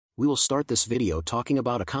we will start this video talking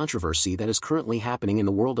about a controversy that is currently happening in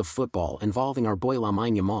the world of football involving our boy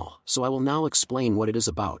Lamine Yamal. So I will now explain what it is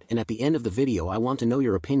about, and at the end of the video I want to know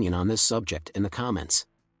your opinion on this subject in the comments.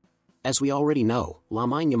 As we already know,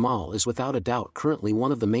 Lamine Yamal is without a doubt currently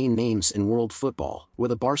one of the main names in world football, where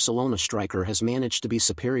the Barcelona striker has managed to be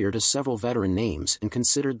superior to several veteran names and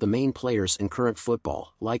considered the main players in current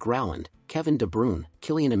football, like Haaland, Kevin De Bruyne,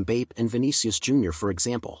 Kylian Mbappé and Vinicius Jr. for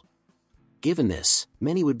example. Given this,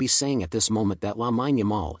 many would be saying at this moment that Lamine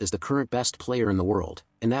Yamal is the current best player in the world,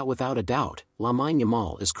 and that without a doubt, Lamine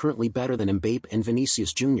Yamal is currently better than Mbappé and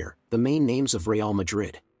Vinicius Jr., the main names of Real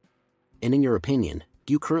Madrid. And in your opinion,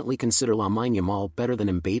 do you currently consider Lamine Yamal better than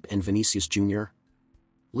Mbappé and Vinicius Jr.?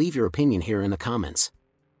 Leave your opinion here in the comments.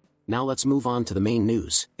 Now let's move on to the main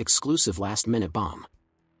news, exclusive last-minute bomb.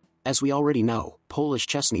 As we already know, Polish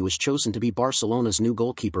Szczesny was chosen to be Barcelona's new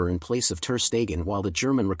goalkeeper in place of Ter Stegen while the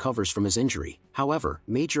German recovers from his injury. However,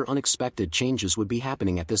 major unexpected changes would be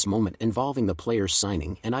happening at this moment involving the player's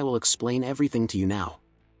signing, and I will explain everything to you now.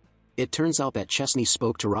 It turns out that Szczesny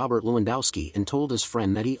spoke to Robert Lewandowski and told his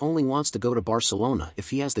friend that he only wants to go to Barcelona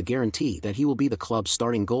if he has the guarantee that he will be the club's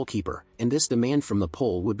starting goalkeeper, and this demand from the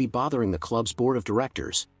Pole would be bothering the club's board of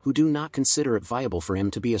directors, who do not consider it viable for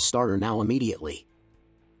him to be a starter now immediately.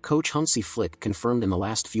 Coach Hansi Flick confirmed in the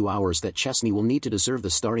last few hours that Szczesny will need to deserve the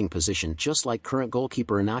starting position just like current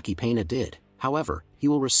goalkeeper Inaki Peña did. However, he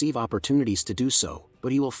will receive opportunities to do so,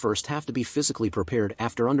 but he will first have to be physically prepared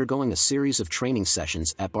after undergoing a series of training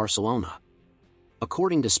sessions at Barcelona.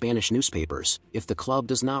 According to Spanish newspapers, if the club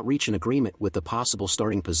does not reach an agreement with the possible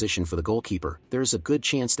starting position for the goalkeeper, there is a good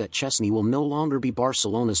chance that Szczesny will no longer be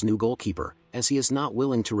Barcelona's new goalkeeper, as he is not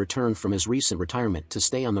willing to return from his recent retirement to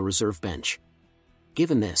stay on the reserve bench.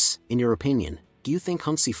 Given this, in your opinion, do you think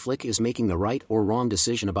Hansi Flick is making the right or wrong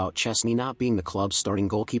decision about Szczesny not being the club's starting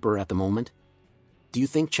goalkeeper at the moment? Do you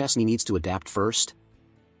think Szczesny needs to adapt first?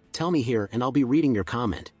 Tell me here and I'll be reading your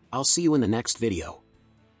comment. I'll see you in the next video.